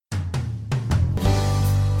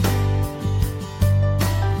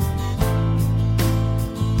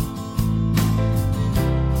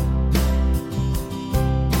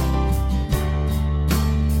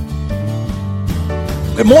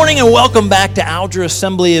Good morning and welcome back to Alger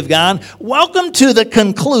Assembly of God. Welcome to the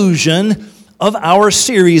conclusion of our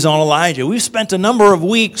series on Elijah. We've spent a number of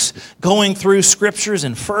weeks going through scriptures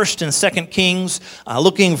in 1st and 2nd Kings,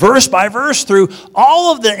 looking verse by verse through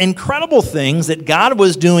all of the incredible things that God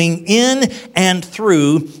was doing in and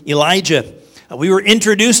through Elijah. We were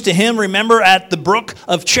introduced to him, remember, at the brook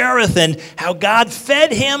of Cherith, and how God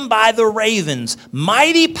fed him by the ravens.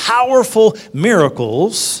 Mighty, powerful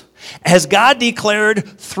miracles. As God declared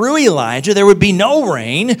through Elijah, there would be no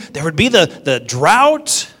rain, there would be the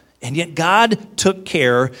drought, and yet God took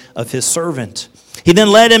care of his servant. He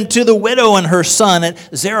then led him to the widow and her son at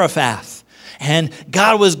Zarephath. And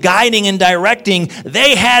God was guiding and directing.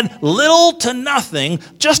 They had little to nothing,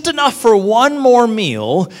 just enough for one more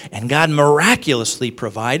meal, and God miraculously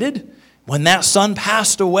provided. When that son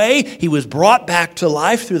passed away, he was brought back to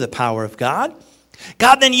life through the power of God.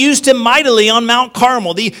 God then used him mightily on Mount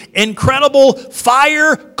Carmel, the incredible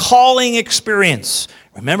fire calling experience.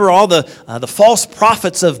 Remember all the false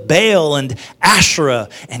prophets of Baal and Asherah,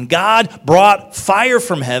 and God brought fire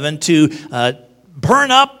from heaven to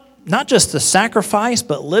burn up not just the sacrifice,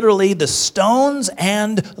 but literally the stones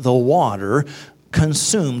and the water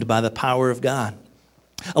consumed by the power of God.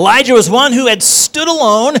 Elijah was one who had stood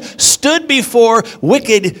alone, stood before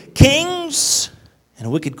wicked kings and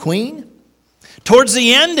a wicked queen. Towards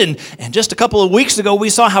the end, and just a couple of weeks ago, we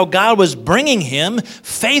saw how God was bringing him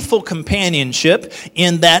faithful companionship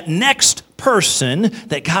in that next person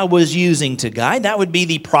that God was using to guide. That would be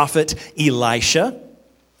the prophet Elisha.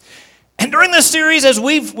 And during this series, as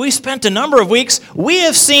we spent a number of weeks, we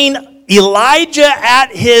have seen Elijah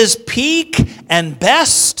at his peak and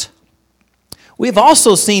best. We've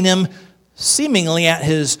also seen him seemingly at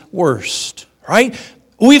his worst, right?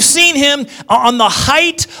 We've seen him on the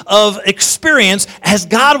height of experience as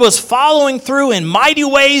God was following through in mighty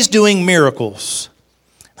ways doing miracles.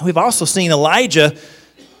 And we've also seen Elijah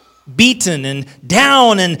beaten and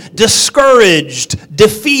down and discouraged,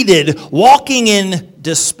 defeated, walking in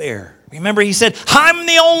despair. Remember, he said, "I'm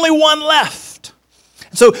the only one left."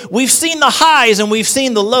 And so we've seen the highs and we've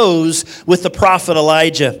seen the lows with the prophet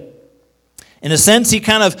Elijah. In a sense, he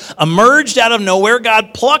kind of emerged out of nowhere.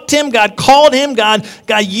 God plucked him, God called him, God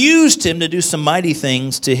used him to do some mighty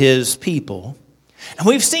things to his people. And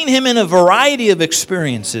we've seen him in a variety of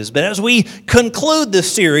experiences. But as we conclude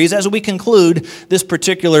this series, as we conclude this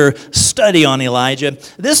particular study on Elijah,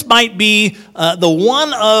 this might be it's the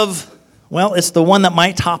one that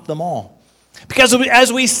might top them all. Because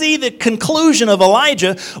as we see the conclusion of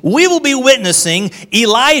Elijah, we will be witnessing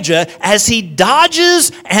Elijah as he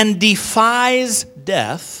dodges and defies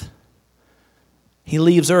death. He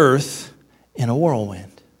leaves earth in a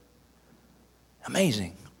whirlwind.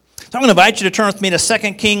 Amazing. So I'm going to invite you to turn with me to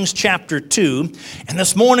 2 Kings chapter 2. And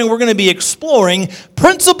this morning we're going to be exploring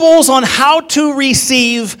principles on how to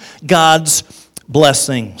receive God's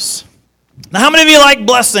blessings. Now, how many of you like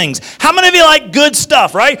blessings? How many of you like good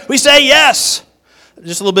stuff, right? We say yes.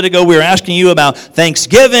 Just a little bit ago, we were asking you about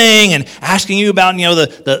Thanksgiving and asking you about,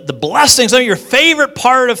 the blessings, some of your favorite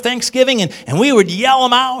part of Thanksgiving, and we would yell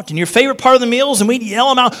them out, and your favorite part of the meals, and we'd yell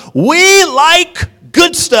them out. We like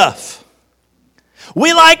good stuff.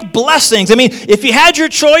 We like blessings. I mean, if you had your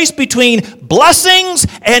choice between blessings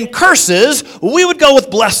and curses, we would go with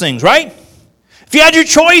blessings, right? If you had your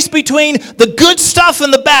choice between the good stuff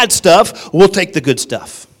and the bad stuff, we'll take the good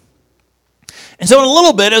stuff. And so in a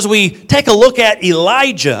little bit, as we take a look at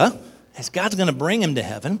Elijah, as God's going to bring him to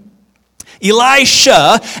heaven,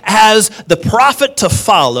 Elisha as the prophet to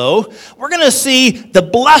follow, we're going to see the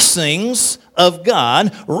blessings of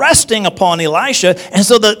God resting upon Elisha. And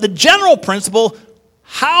so the general principle,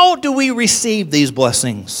 how do we receive these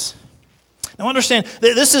blessings? Now understand,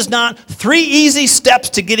 this is not 3 easy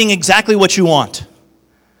steps to getting exactly what you want.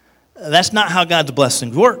 That's not how God's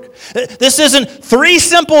blessings work. This isn't 3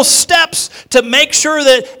 simple steps to make sure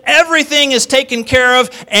that everything is taken care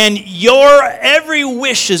of and your every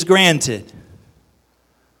wish is granted.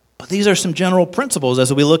 But these are some general principles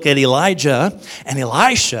as we look at Elijah and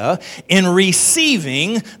Elisha in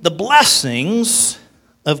receiving the blessings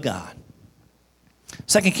of God.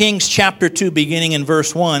 2 Kings chapter 2, beginning in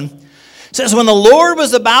verse 1, says, "When the Lord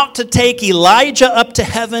was about to take Elijah up to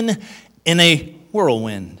heaven in a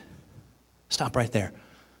whirlwind." Stop right there.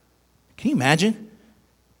 Can you imagine?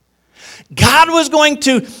 God was going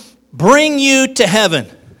to bring you to heaven.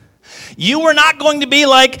 You were not going to be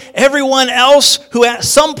like everyone else who at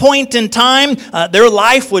some point in time, their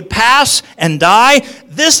life would pass and die.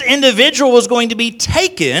 This individual was going to be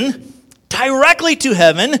taken directly to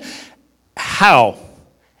heaven. How?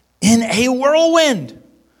 In a whirlwind.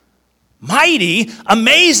 mighty,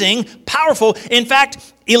 amazing, powerful. In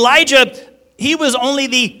fact, Elijah, he was only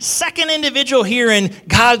the second individual here in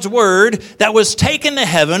God's word that was taken to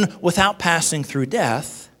heaven without passing through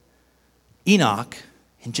death. Enoch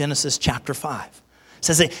in Genesis chapter 5. It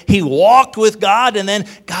says that he walked with God and then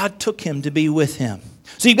God took him to be with him.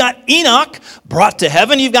 So you've got Enoch brought to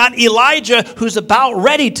heaven. You've got Elijah who's about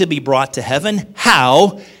ready to be brought to heaven.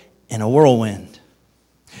 How? In a whirlwind.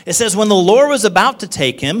 It says when the Lord was about to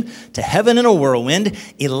take him to heaven in a whirlwind,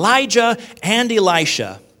 Elijah and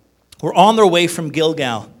Elisha were on their way from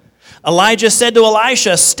Gilgal. Elijah said to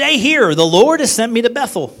Elisha, "Stay here, the Lord has sent me to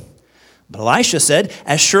Bethel." But Elisha said,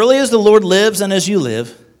 "As surely as the Lord lives and as you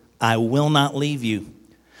live, I will not leave you."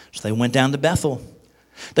 So they went down to Bethel.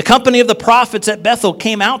 The company of the prophets at Bethel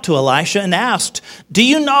came out to Elisha and asked, "Do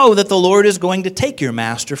you know that the Lord is going to take your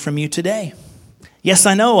master from you today?" "Yes,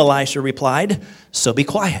 I know," Elisha replied, "so be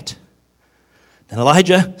quiet." Then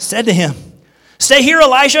Elijah said to him, "Stay here,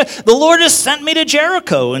 Elisha, the Lord has sent me to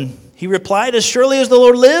Jericho." And he replied, "As surely as the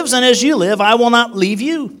Lord lives and as you live, I will not leave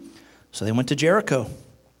you." So they went to Jericho.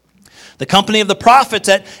 The company of the prophets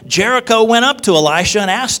at Jericho went up to Elisha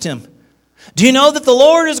and asked him, "Do you know that the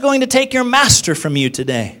Lord is going to take your master from you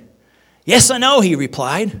today?" "Yes, I know," he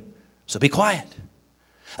replied, "so be quiet."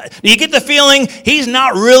 Do you get the feeling he's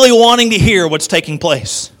not really wanting to hear what's taking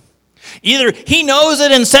place? Either he knows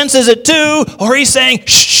it and senses it too, or he's saying,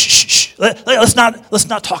 "Shh, shh, shh, let's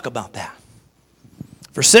not talk about that."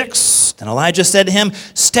 Verse 6, then Elijah said to him,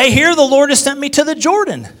 "Stay here, the Lord has sent me to the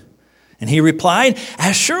Jordan." And he replied,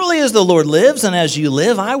 "As surely as the Lord lives and as you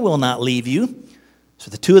live, I will not leave you." So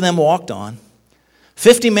the two of them walked on.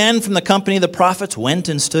 50 men from the company of the prophets went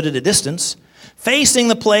and stood at a distance, facing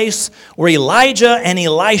the place where Elijah and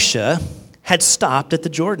Elisha had stopped at the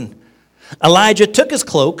Jordan. Elijah took his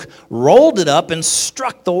cloak, rolled it up, and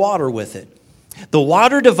struck the water with it. The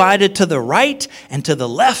water divided to the right and to the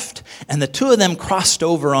left, and the two of them crossed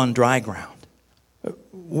over on dry ground.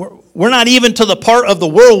 We're not even to the part of the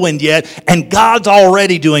whirlwind yet, and God's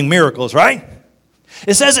already doing miracles, right?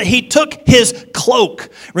 It says that he took his cloak.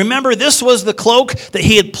 Remember, this was the cloak that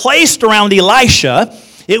he had placed around Elisha.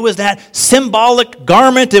 It was that symbolic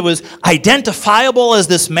garment. It was identifiable as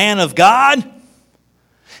this man of God.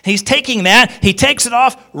 He's taking that. He takes it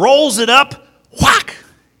off, rolls it up, whack,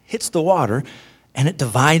 hits the water, and it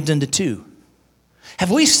divides into two. Have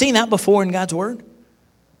we seen that before in God's word?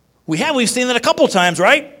 We have. We've seen that a couple times,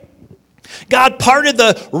 right? God parted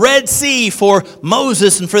the Red Sea for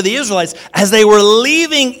Moses and for the Israelites as they were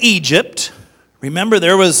leaving Egypt. Remember,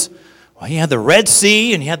 you had the Red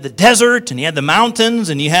Sea, and you had the desert, and you had the mountains,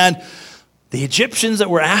 and you had the Egyptians that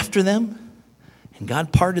were after them. And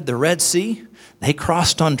God parted the Red Sea. They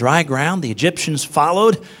crossed on dry ground. The Egyptians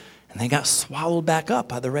followed, and they got swallowed back up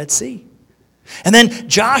by the Red Sea. And then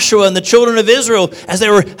Joshua and the children of Israel, as they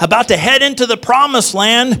were about to head into the promised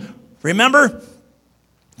land, remember,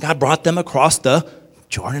 God brought them across the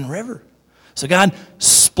Jordan River. So God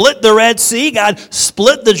split the Red Sea, God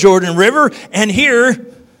split the Jordan River, and here,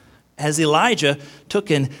 as Elijah took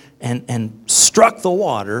and struck the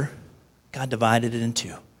water, God divided it in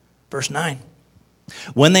two. Verse 9.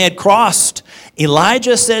 When they had crossed,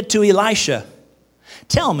 Elijah said to Elisha,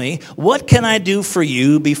 "Tell me, what can I do for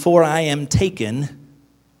you before I am taken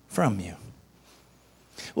from you?"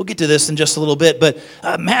 We'll get to this in just a little bit, but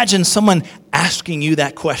imagine someone asking you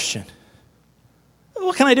that question.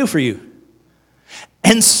 What can I do for you?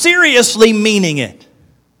 And seriously meaning it,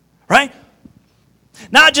 right?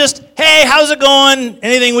 Not just, hey, how's it going?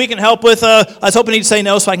 Anything we can help with? I was hoping he'd say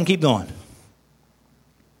no so I can keep going.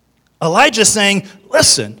 Elijah's saying,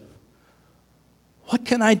 listen, what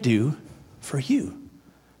can I do for you?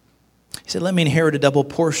 He said, let me inherit a double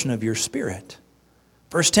portion of your spirit.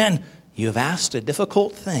 Verse 10, you have asked a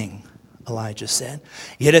difficult thing, Elijah said.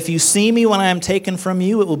 Yet if you see me when I am taken from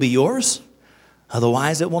you, it will be yours.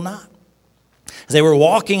 Otherwise, it will not. As they were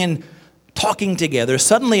walking and talking together,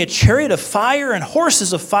 suddenly a chariot of fire and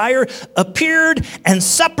horses of fire appeared and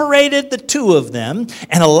separated the two of them,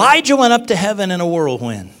 and Elijah went up to heaven in a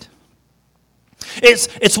whirlwind.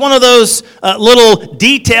 It's one of those little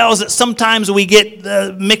details that sometimes we get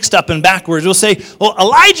mixed up and backwards. We'll say, well,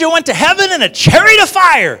 Elijah went to heaven in a chariot of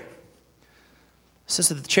fire. It says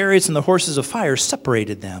that the chariots and the horses of fire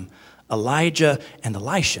separated them, Elijah and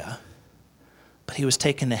Elisha. But he was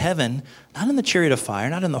taken to heaven, not in the chariot of fire,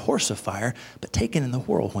 not in the horse of fire, but taken in the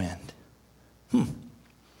whirlwind.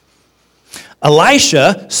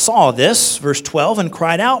 Elisha saw this, verse 12, and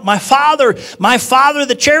cried out, my father,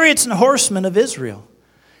 the chariots and horsemen of Israel.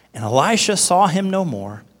 And Elisha saw him no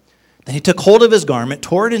more. Then he took hold of his garment,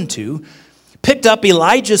 tore it in two, picked up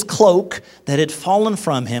Elijah's cloak that had fallen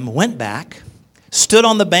from him, went back, stood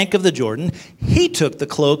on the bank of the Jordan. He took the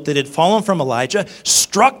cloak that had fallen from Elijah,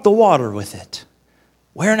 struck the water with it.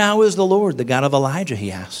 "Where now is the Lord, the God of Elijah?"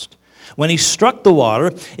 he asked. When he struck the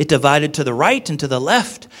water, it divided to the right and to the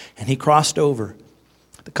left, and he crossed over.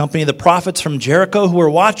 The company of the prophets from Jericho who were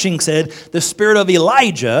watching said, "The spirit of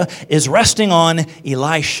Elijah is resting on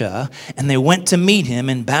Elisha." And they went to meet him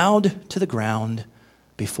and bowed to the ground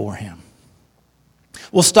before him.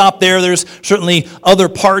 We'll stop there. There's certainly other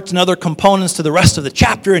parts and other components to the rest of the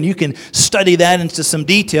chapter, and you can study that into some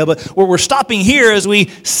detail. But where we're stopping here as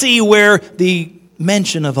we see where the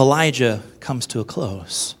mention of Elijah comes to a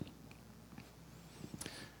close.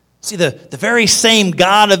 See, the very same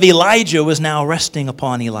God of Elijah was now resting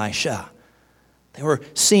upon Elisha. They were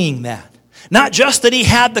seeing that. Not just that he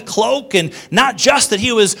had the cloak, and not just that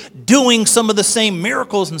he was doing some of the same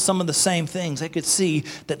miracles and some of the same things. They could see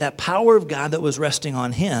that that power of God that was resting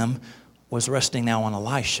on him was resting now on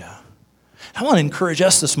Elisha. I want to encourage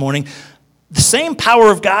us this morning, the same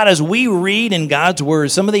power of God as we read in God's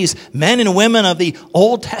Word, some of these men and women of the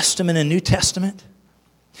Old Testament and New Testament.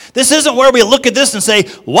 This isn't where we look at this and say,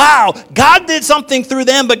 wow, God did something through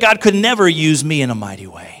them, but God could never use me in a mighty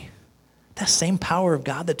way. That same power of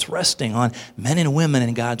God that's resting on men and women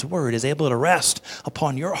in God's Word is able to rest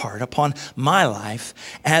upon your heart, upon my life,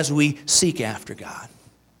 as we seek after God.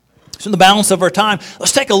 So in the balance of our time,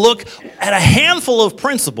 let's take a look at a handful of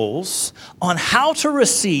principles on how to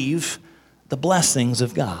receive the blessings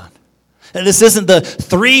of God. And this isn't the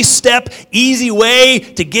 3-step easy way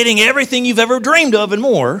to getting everything you've ever dreamed of and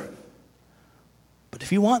more. But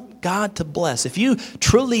if you want God to bless, if you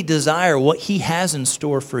truly desire what He has in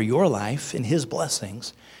store for your life and His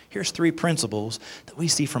blessings, here's 3 principles that we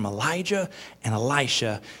see from Elijah and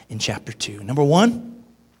Elisha in chapter 2. Number 1,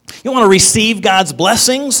 you want to receive God's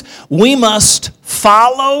blessings, we must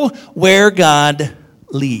follow where God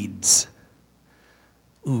leads.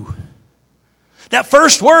 Ooh. That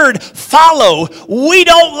first word, follow, we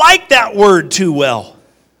don't like that word too well.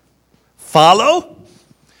 Follow?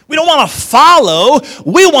 We don't want to follow,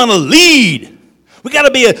 we want to lead. We got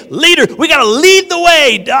to be a leader. We got to lead the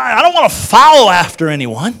way. I don't want to follow after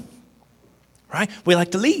anyone. Right? We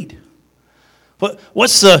like to lead.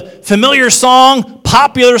 What's the familiar song,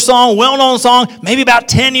 popular song, well-known song, maybe about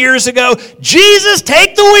 10 years ago? Jesus,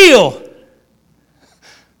 take the wheel.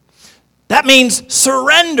 That means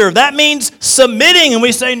surrender. That means submitting. And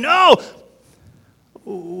we say, no,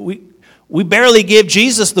 we barely give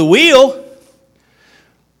Jesus the wheel.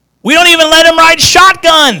 We don't even let him ride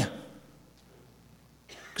shotgun.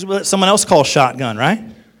 Because we let someone else call shotgun, right?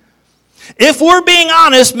 If we're being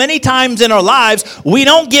honest, many times in our lives, we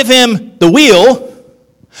don't give him the wheel.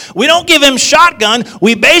 We don't give him shotgun.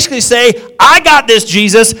 We basically say, I got this,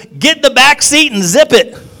 Jesus. Get the back seat and zip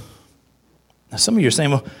it. Now, some of you are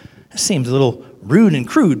saying, well, that seems a little rude and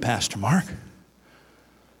crude, Pastor Mark.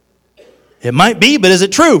 It might be, but is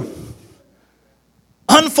it true?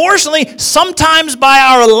 Unfortunately, sometimes by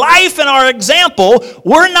our life and our example,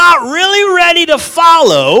 we're not really ready to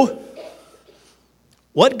follow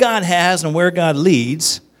what God has and where God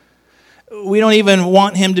leads. We don't even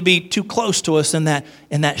want him to be too close to us in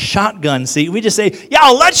that shotgun seat. We just say, yeah,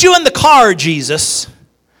 I'll let you in the car, Jesus.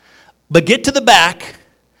 But get to the back,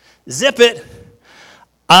 zip it.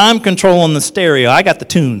 I'm controlling the stereo. I got the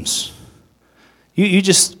tunes.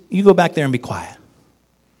 You go back there and be quiet.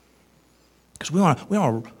 Because we want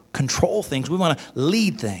to control things. We want to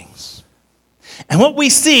lead things. And what we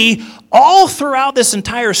see all throughout this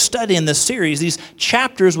entire study in this series, these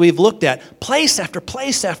chapters we've looked at, place after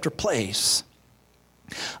place after place,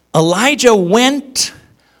 Elijah went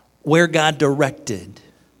where God directed.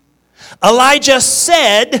 Elijah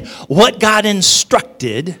said what God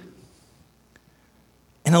instructed.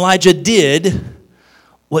 And Elijah did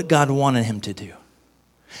what God wanted him to do.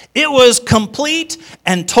 It was complete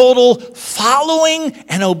and total following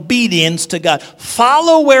and obedience to God.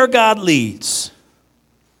 Follow where God leads.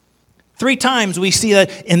 3 times we see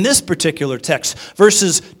that in this particular text.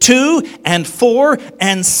 Verses 2 and 4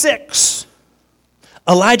 and 6.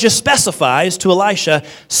 Elijah specifies to Elisha,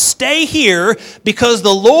 stay here because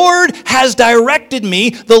the Lord has directed me.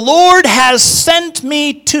 The Lord has sent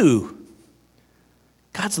me to.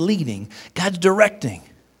 God's leading. God's directing.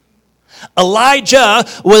 Elijah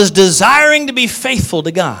was desiring to be faithful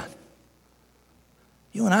to God.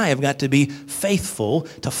 You and I have got to be faithful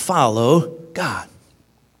to follow God.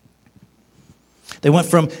 They went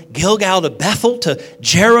from Gilgal to Bethel to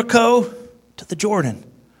Jericho to the Jordan.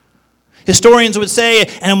 Historians would say,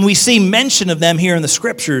 and we see mention of them here in the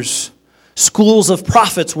scriptures, schools of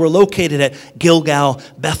prophets were located at Gilgal,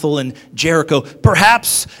 Bethel, and Jericho.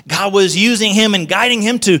 Perhaps God was using him and guiding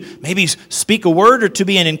him to maybe speak a word or to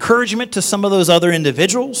be an encouragement to some of those other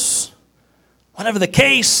individuals. Whatever the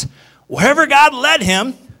case, wherever God led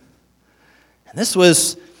him, and this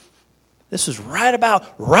was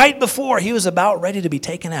right before he was about ready to be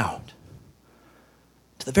taken out.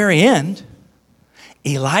 To the very end,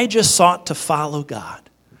 Elijah sought to follow God.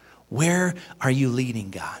 Where are you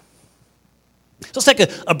leading, God? So let's take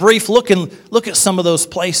a brief look at some of those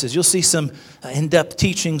places. You'll see some in-depth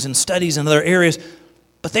teachings and studies in other areas.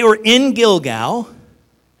 But they were in Gilgal,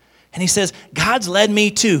 and he says, God's led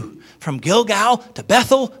me from Gilgal to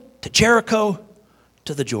Bethel to Jericho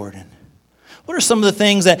to the Jordan. What are some of the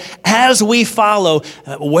things that as we follow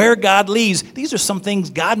where God leads, these are some things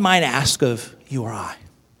God might ask of you or I.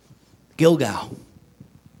 Gilgal.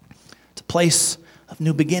 It's a place of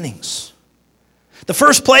new beginnings. The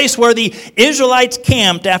first place where the Israelites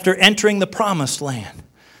camped after entering the promised land.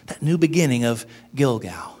 That new beginning of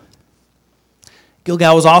Gilgal.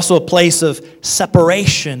 Gilgal was also a place of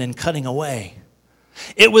separation and cutting away.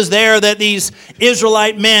 It was there that these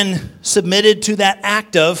Israelite men submitted to that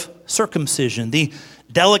act of circumcision, the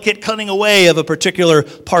delicate cutting away of a particular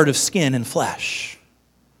part of skin and flesh.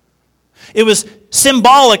 It was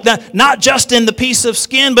symbolic, not just in the piece of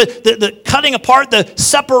skin, but the cutting apart, the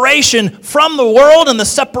separation from the world and the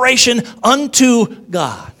separation unto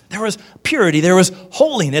God. There was purity, there was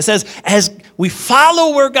holiness. As we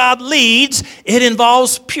follow where God leads, it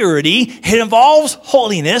involves purity, it involves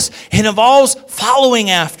holiness, it involves following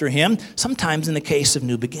after Him, sometimes in the case of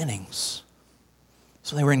new beginnings.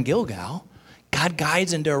 So they were in Gilgal. God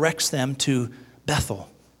guides and directs them to Bethel.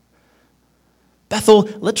 Bethel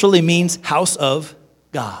literally means house of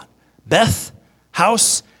God. Beth,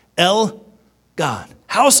 house, El, God.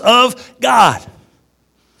 House of God.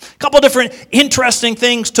 A couple different interesting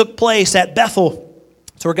things took place at Bethel.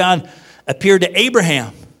 It's where God appeared to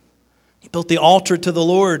Abraham. He built the altar to the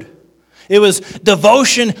Lord. It was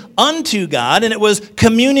devotion unto God, and it was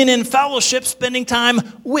communion and fellowship, spending time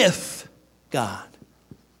with God.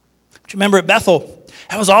 But you remember at Bethel,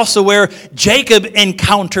 that was also where Jacob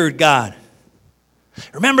encountered God.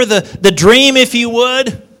 Remember the dream, if you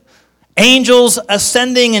would? Angels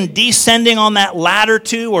ascending and descending on that ladder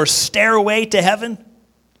to or stairway to heaven.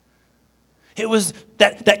 It was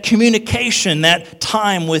that communication, that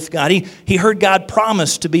time with God. He heard God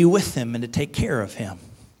promise to be with him and to take care of him.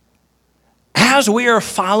 As we are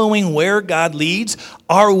following where God leads,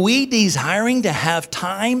 are we desiring to have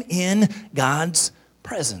time in God's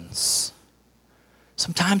presence?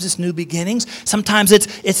 Sometimes it's new beginnings. Sometimes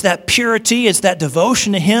it's that purity. It's that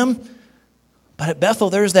devotion to Him. But at Bethel,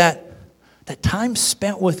 there's that time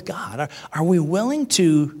spent with God. Are we willing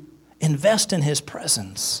to invest in His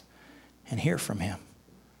presence and hear from Him?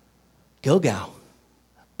 Gilgal,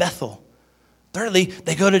 Bethel. Thirdly,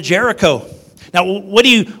 they go to Jericho. Now,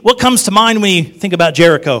 what comes to mind when you think about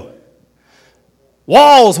Jericho?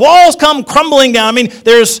 Walls come crumbling down. I mean,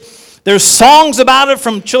 there's songs about it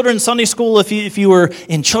from children's Sunday school if you were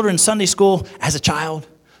in children's Sunday school as a child.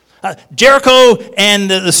 Jericho and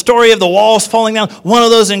the story of the walls falling down, one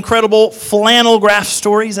of those incredible flannel graph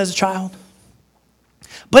stories as a child.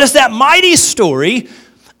 But it's that mighty story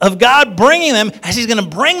of God bringing them, as He's going to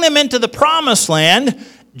bring them into the promised land.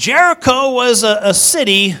 Jericho was a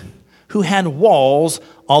city who had walls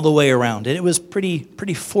all the way around it. It was pretty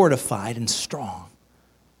fortified and strong.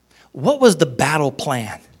 What was the battle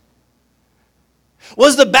plan?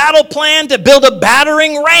 Was the battle plan to build a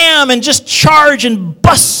battering ram and just charge and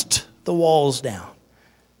bust the walls down?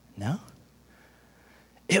 No.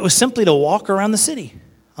 It was simply to walk around the city.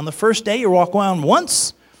 On the first day, you walk around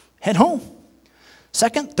once, head home.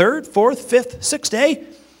 Second, third, fourth, fifth, sixth day,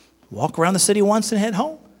 walk around the city once and head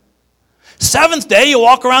home. Seventh day, you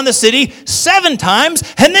walk around the city 7 times,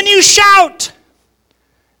 and then you shout.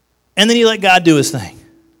 And then you let God do His thing.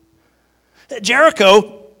 At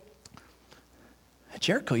Jericho,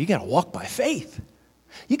 you got to walk by faith.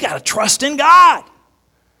 You got to trust in God.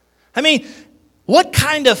 I mean, what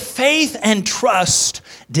kind of faith and trust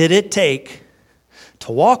did it take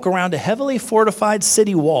to walk around a heavily fortified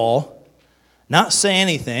city wall, not say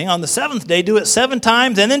anything, on the 7th day do it 7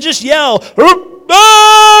 times, and then just yell,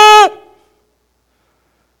 "Ah!"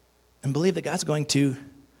 and believe that God's going to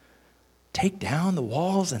take down the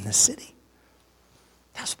walls in the city?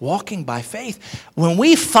 That's walking by faith. When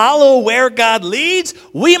we follow where God leads,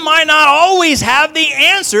 we might not always have the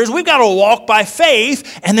answers. We've got to walk by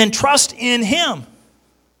faith and then trust in Him.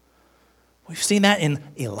 We've seen that in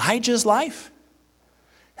Elijah's life.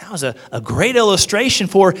 That was a great illustration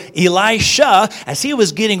for Elisha as he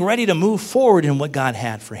was getting ready to move forward in what God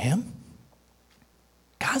had for him.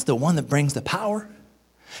 God's the one that brings the power.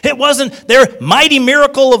 It wasn't their mighty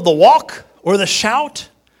miracle of the walk or the shout.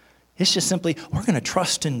 It's just simply, we're going to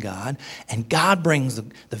trust in God, and God brings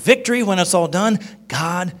the victory when it's all done.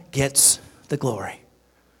 God gets the glory.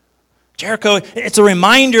 Jericho, it's a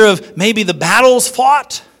reminder of maybe the battles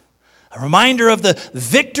fought, a reminder of the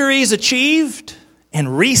victories achieved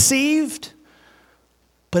and received,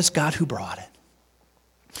 but it's God who brought it.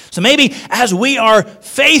 So maybe as we are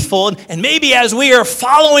faithful, and maybe as we are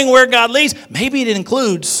following where God leads, maybe it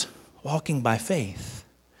includes walking by faith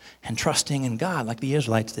and trusting in God like the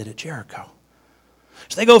Israelites did at Jericho.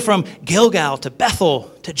 So they go from Gilgal to Bethel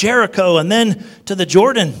to Jericho and then to the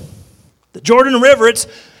Jordan. The Jordan River,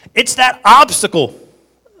 it's that obstacle,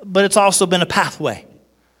 but it's also been a pathway.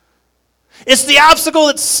 It's the obstacle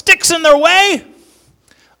that sticks in their way,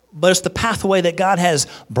 but it's the pathway that God has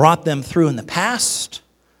brought them through in the past.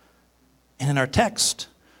 And in our text,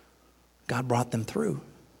 God brought them through.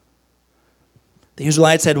 The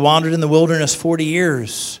Israelites had wandered in the wilderness 40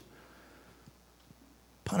 years.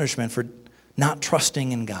 Punishment for not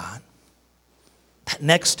trusting in God. That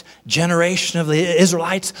next generation of the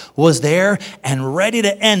Israelites was there and ready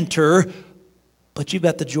to enter, but you've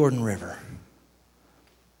got the Jordan River.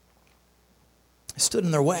 It stood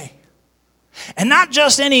in their way. And not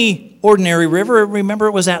just any ordinary river. Remember,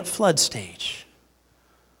 it was at flood stage.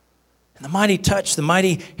 And the mighty touch, the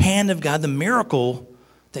mighty hand of God, the miracle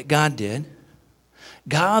that God did.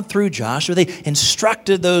 God, through Joshua, they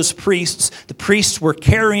instructed those priests. The priests were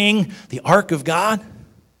carrying the ark of God.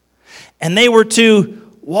 And they were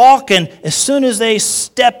to walk, and as soon as they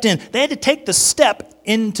stepped in, they had to take the step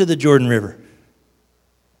into the Jordan River.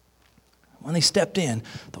 When they stepped in,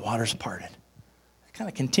 the waters parted. It kind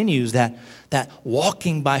of continues that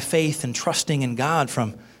walking by faith and trusting in God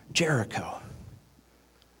from Jericho.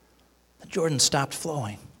 The Jordan stopped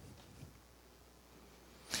flowing.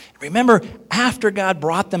 Remember, after God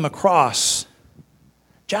brought them across,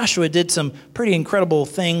 Joshua did some pretty incredible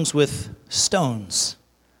things with stones.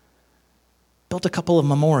 Built a couple of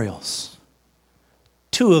memorials.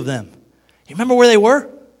 2 of them. You remember where they were?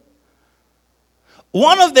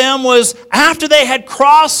 One of them was after they had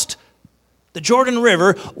crossed the Jordan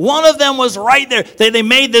River. One of them was right there. They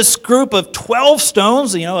made this group of 12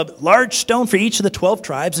 stones, a large stone for each of the 12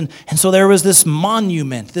 tribes. And so there was this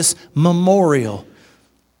monument, this memorial,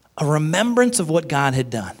 a remembrance of what God had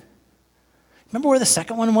done. Remember where the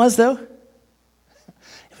second one was, though?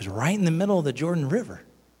 It was right in the middle of the Jordan River.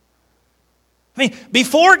 I mean,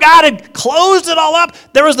 before God had closed it all up,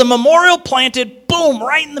 there was the memorial planted, boom,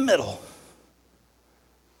 right in the middle.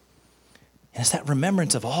 And it's that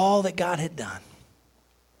remembrance of all that God had done.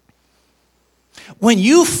 When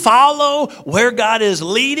you follow where God is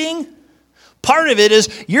leading, part of it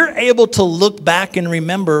is you're able to look back and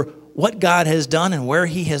remember what God has done and where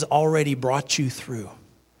He has already brought you through.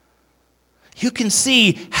 You can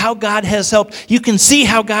see how God has helped. You can see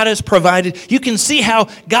how God has provided. You can see how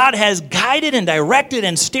God has guided and directed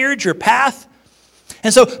and steered your path.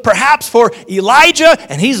 And so perhaps for Elijah,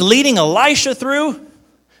 and he's leading Elisha through,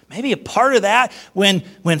 maybe a part of that when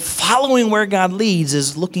following where God leads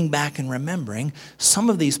is looking back and remembering some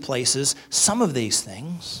of these places, some of these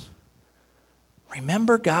things.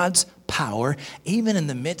 Remember God's power even in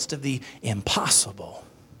the midst of the impossible.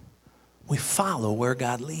 We follow where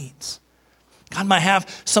God leads. God might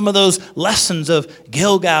have some of those lessons of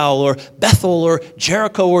Gilgal or Bethel or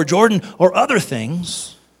Jericho or Jordan or other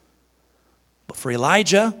things. But for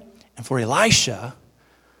Elijah and for Elisha,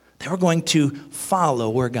 they were going to follow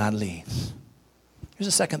where God leads. Here's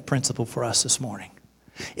a second principle for us this morning.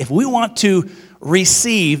 If we want to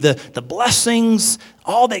receive the blessings,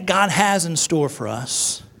 all that God has in store for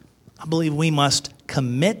us, I believe we must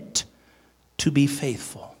commit to be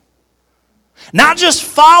faithful. Not just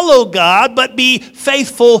follow God, but be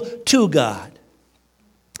faithful to God.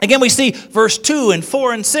 Again, we see verse 2 and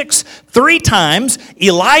 4 and 6. 3 times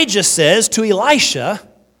Elijah says to Elisha,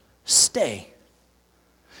 stay.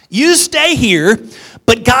 You stay here,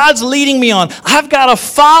 but God's leading me on. I've got to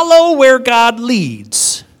follow where God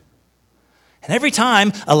leads. And every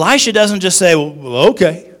time, Elisha doesn't just say, well,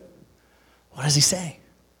 okay. What does he say?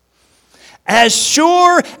 As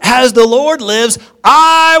sure as the Lord lives,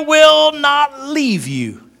 I will not leave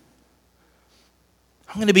you.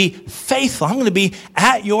 I'm going to be faithful. I'm going to be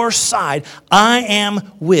at your side. I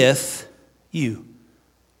am with you.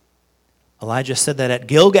 Elijah said that at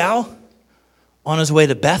Gilgal, on his way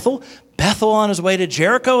to Bethel, Bethel on his way to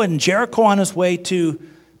Jericho, and Jericho on his way to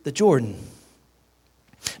the Jordan.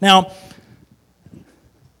 Now,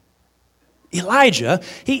 Elijah,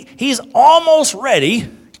 he's almost ready.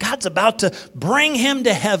 God's about to bring him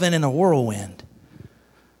to heaven in a whirlwind.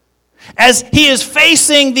 As he is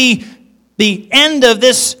facing the end of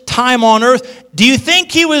this time on earth, do you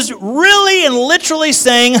think he was really and literally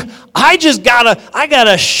saying, I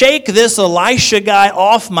gotta shake this Elisha guy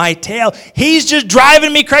off my tail. He's just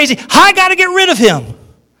driving me crazy. I gotta get rid of him.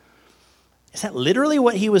 Is that literally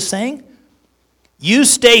what he was saying? You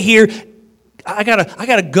stay here. I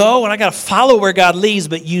gotta go and I gotta follow where God leads,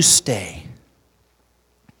 but you stay.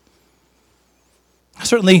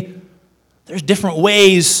 Certainly, there's different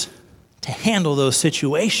ways to handle those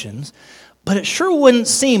situations, but it sure wouldn't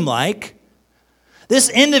seem like this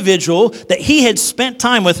individual that he had spent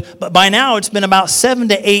time with, but by now it's been about 7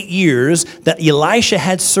 to 8 years that Elisha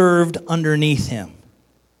had served underneath him.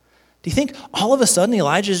 Do you think all of a sudden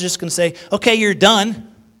Elijah is just going to say, okay, you're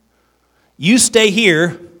done. You stay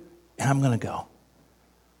here, and I'm going to go?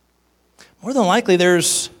 More than likely,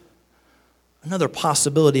 there's another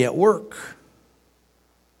possibility at work.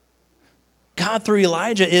 God, through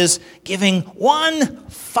Elijah, is giving one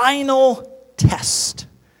final test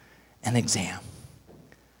and exam.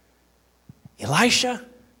 Elisha,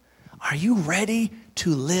 are you ready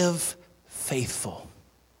to live faithful?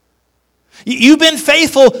 You've been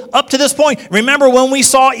faithful up to this point. Remember when we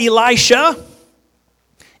saw Elijah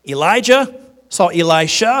saw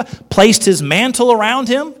Elisha, placed his mantle around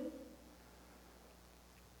him?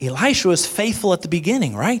 Elisha was faithful at the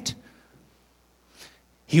beginning, right?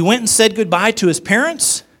 He went and said goodbye to his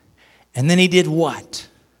parents, and then he did what?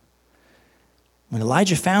 When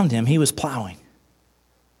Elijah found him, he was plowing.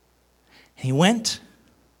 He went,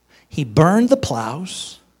 he burned the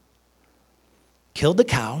plows, killed the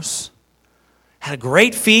cows, had a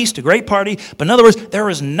great feast, a great party, but in other words, there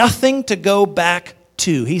was nothing to go back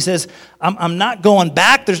to. He says, I'm not going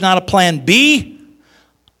back, there's not a plan B.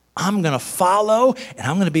 I'm going to follow, and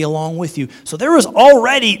I'm going to be along with you. So there was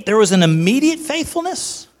an immediate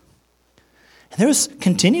faithfulness, and there was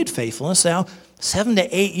continued faithfulness now, 7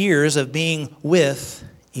 to 8 years of being with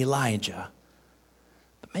Elijah.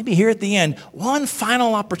 But maybe here at the end, one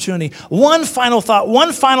final opportunity, one final thought,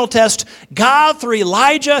 one final test. God, through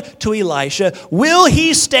Elijah to Elisha, will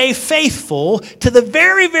he stay faithful to the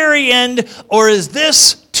very, very end, or is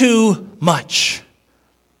this too much?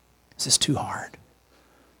 Is this too hard?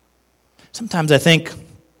 Sometimes I think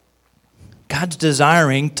God's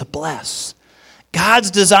desiring to bless. God's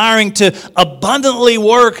desiring to abundantly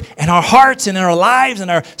work in our hearts and in our lives and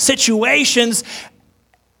our situations.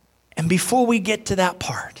 And before we get to that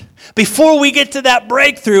part, before we get to that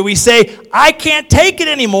breakthrough, we say, I can't take it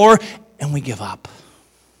anymore, and we give up.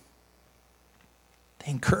 The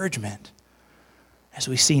encouragement, as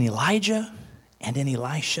we see in Elijah and in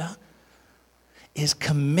Elisha, is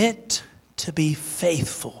commit to be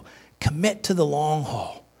faithful. Commit to the long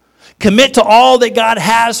haul. Commit to all that God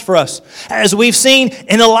has for us. As we've seen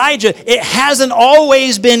in Elijah, it hasn't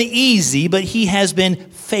always been easy, but he has been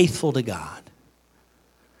faithful to God.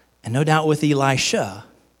 And no doubt with Elisha,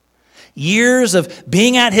 years of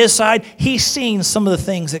being at his side, he's seen some of the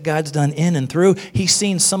things that God's done in and through. He's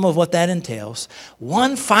seen some of what that entails.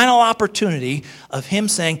 One final opportunity of him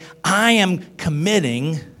saying, I am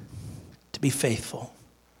committing to be faithful.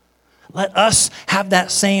 Let us have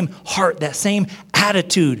that same heart, that same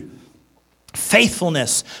attitude,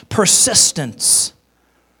 faithfulness, persistence.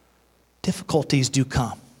 Difficulties do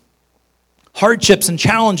come. Hardships and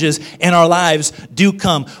challenges in our lives do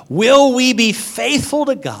come. Will we be faithful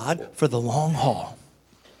to God for the long haul?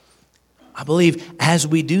 I believe as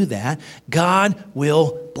we do that, God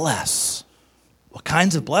will bless. What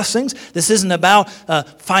kinds of blessings? This isn't about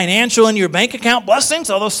financial in your bank account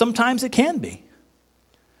blessings, although sometimes it can be.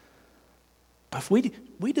 But if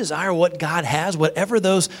we desire what God has, whatever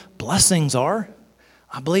those blessings are,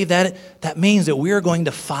 I believe that means that we are going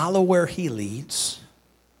to follow where he leads,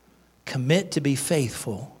 commit to be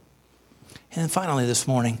faithful. And then finally this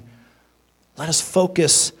morning, let us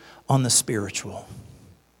focus on the spiritual.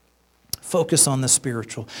 Focus on the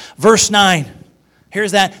spiritual. Verse 9,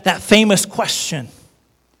 here's that famous question.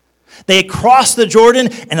 They cross the Jordan,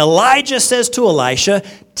 and Elijah says to Elisha,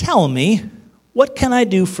 tell me, what can I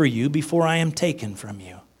do for you before I am taken from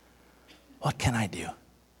you? What can I do?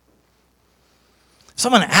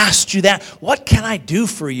 Someone asked you that, what can I do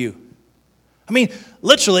for you? I mean,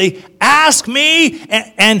 literally, ask me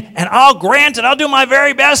and I'll grant it. I'll do my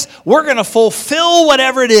very best. We're going to fulfill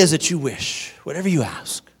whatever it is that you wish, whatever you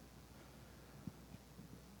ask.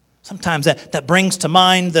 Sometimes that brings to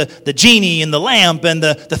mind the genie and the lamp and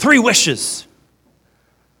the 3 wishes.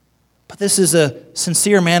 But this is a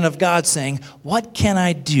sincere man of God saying, what can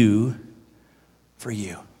I do for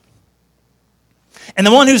you? And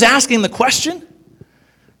the one who's asking the question,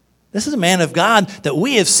 this is a man of God that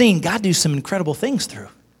we have seen God do some incredible things through.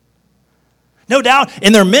 No doubt,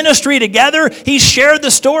 in their ministry together, he shared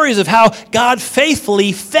the stories of how God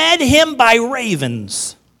faithfully fed him by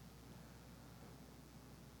ravens.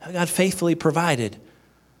 How God faithfully provided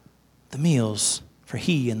the meals for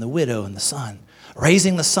he and the widow and the son,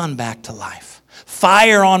 raising the son back to life.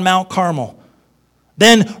 Fire on Mount Carmel.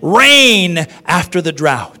 Then rain after the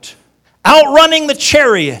drought. Outrunning the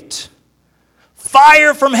chariot.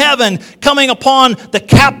 Fire from heaven coming upon the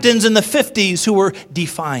captains in the 50s who were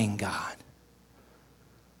defying God.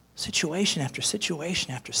 Situation after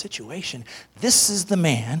situation after situation. This is the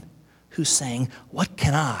man who's saying, what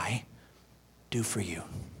can I do for you?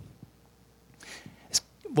 It's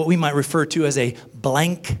what we might refer to as a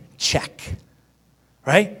blank check,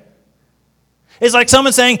 right? It's like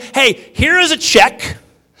someone saying, hey, here is a check.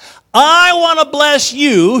 I want to bless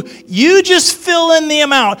you. You just fill in the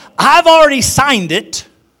amount. I've already signed it.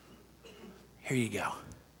 Here you go.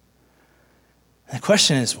 And the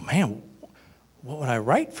question is, well, man, what would I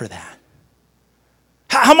write for that?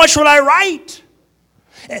 How much would I write?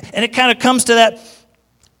 And it kind of comes to that,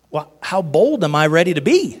 well, how bold am I ready to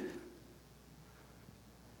be?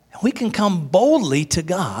 And we can come boldly to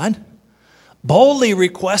God, boldly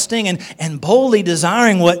requesting and boldly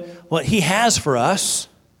desiring what he has for us.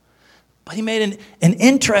 But he made an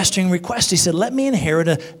interesting request. He said, let me inherit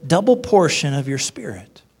a double portion of your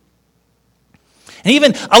spirit. And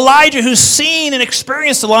even Elijah, who's seen and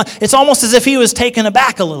experienced a lot, it's almost as if he was taken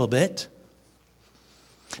aback a little bit.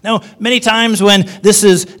 Now, many times when this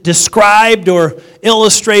is described or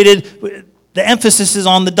illustrated, the emphasis is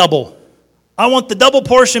on the double. I want the double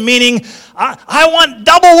portion, meaning I want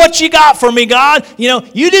double what you got for me, God. You know,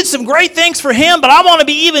 you did some great things for him, but I want to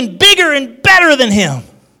be even bigger and better than him.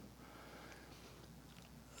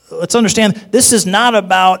 Let's understand, this is not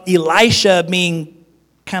about Elisha being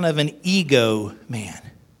kind of an ego man.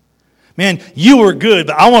 Man, you were good,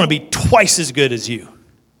 but I want to be twice as good as you.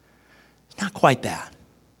 It's not quite that.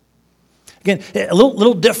 Again, a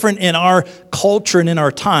little different in our culture and in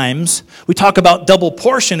our times. We talk about double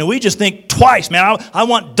portion, and we just think twice. Man, I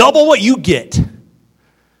want double what you get.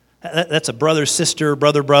 That's a brother, sister,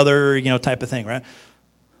 brother, type of thing, right?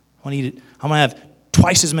 I'm going to have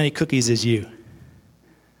twice as many cookies as you.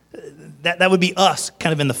 That would be us,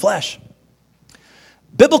 kind of in the flesh.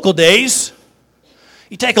 Biblical days,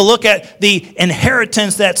 you take a look at the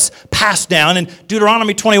inheritance that's passed down, and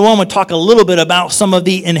Deuteronomy 21 would talk a little bit about some of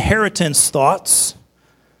the inheritance thoughts.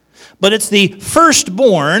 But it's the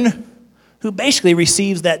firstborn who basically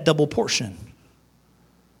receives that double portion.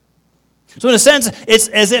 So in a sense, it's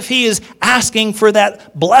as if he is asking for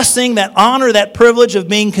that blessing, that honor, that privilege of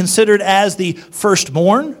being considered as the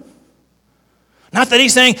firstborn. Not that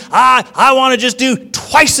he's saying, I want to just do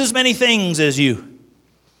twice as many things as you.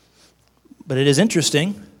 But it is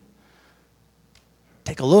interesting.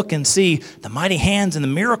 Take a look and see the mighty hands and the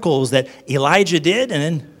miracles that Elijah did, and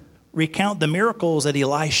then recount the miracles that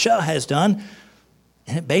Elisha has done.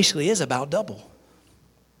 And it basically is about double.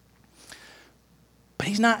 But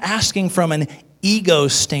he's not asking from an ego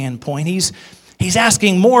standpoint. He's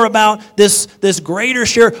asking more about this greater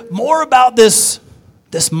share, more about this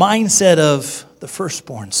mindset of the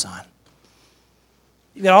firstborn son.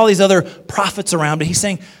 You've got all these other prophets around, but he's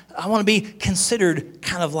saying, I want to be considered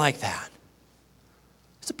kind of like that.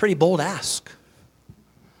 It's a pretty bold ask.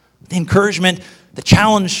 The encouragement, the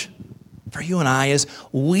challenge for you and I is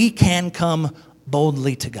we can come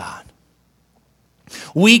boldly to God.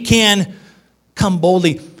 We can come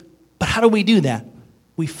boldly, but how do we do that?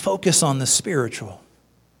 We focus on the spiritual.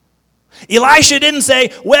 Elisha didn't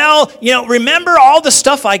say, well, remember all the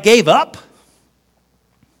stuff I gave up?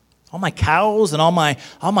 All my cows and all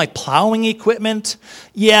my plowing equipment.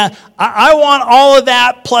 Yeah, I want all of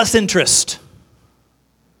that plus interest.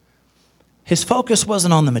 His focus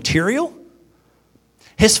wasn't on the material.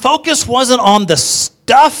 His focus wasn't on the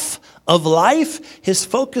stuff of life. His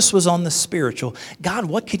focus was on the spiritual. God,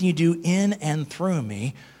 what can you do in and through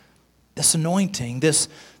me? This anointing, this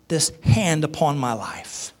hand upon my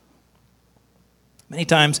life. Many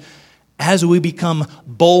times, as we become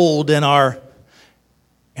bold in our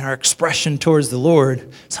expression towards the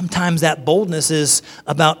Lord, sometimes that boldness is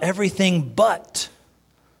about everything but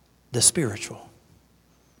the spiritual.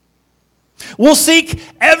 We'll seek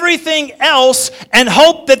everything else and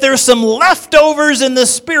hope that there's some leftovers in the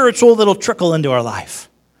spiritual that'll trickle into our life.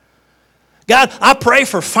 God, I pray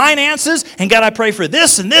for finances, and God, I pray for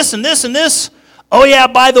this and this and this and this. Oh yeah,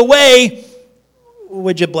 by the way,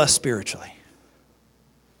 would you bless spiritually?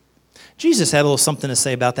 Jesus had a little something to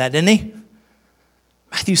say about that, didn't he?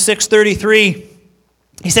 Matthew 6:33,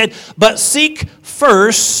 He said, but seek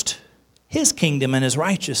first his kingdom and his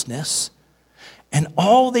righteousness, and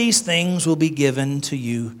all these things will be given to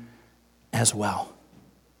you as well.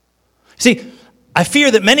 See, I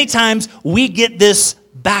fear that many times we get this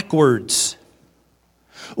backwards.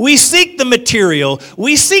 We seek the material,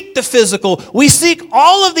 we seek the physical, we seek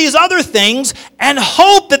all of these other things and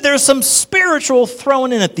hope that there's some spiritual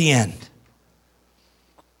thrown in at the end.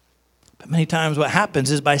 But many times what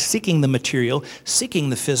happens is by seeking the material, seeking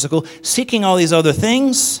the physical, seeking all these other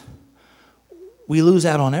things, we lose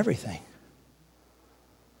out on everything.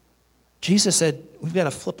 Jesus said, we've got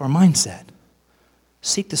to flip our mindset.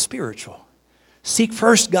 Seek the spiritual. Seek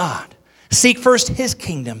first God. Seek first his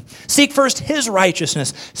kingdom. Seek first his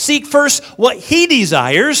righteousness. Seek first what he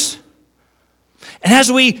desires. And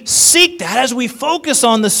as we seek that, as we focus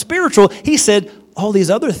on the spiritual, he said, all these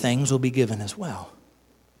other things will be given as well.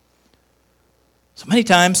 So many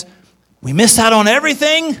times, we miss out on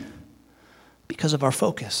everything because of our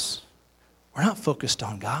focus. We're not focused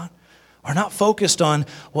on God. We're not focused on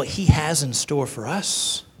what he has in store for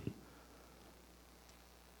us.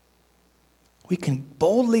 We can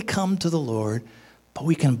boldly come to the Lord, but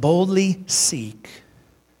we can boldly seek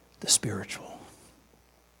the spiritual.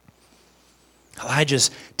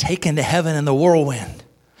 Elijah's taken to heaven in the whirlwind.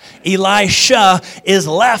 Elisha is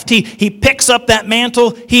left. He picks up that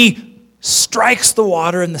mantle. He strikes the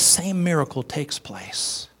water, and the same miracle takes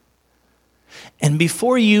place. And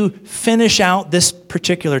before you finish out this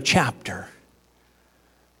particular chapter,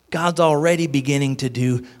 God's already beginning to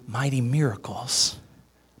do mighty miracles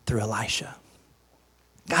through Elisha.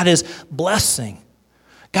 God is blessing.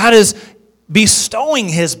 God is bestowing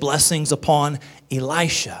his blessings upon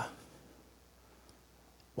Elisha.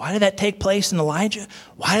 Why did that take place in Elijah?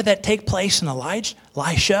 Why did that take place in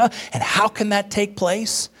Elisha? And how can that take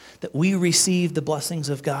place, that we receive the blessings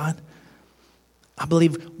of God? I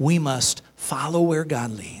believe we must follow where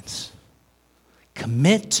God leads.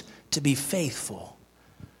 Commit to be faithful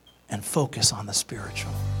and focus on the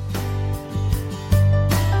spiritual.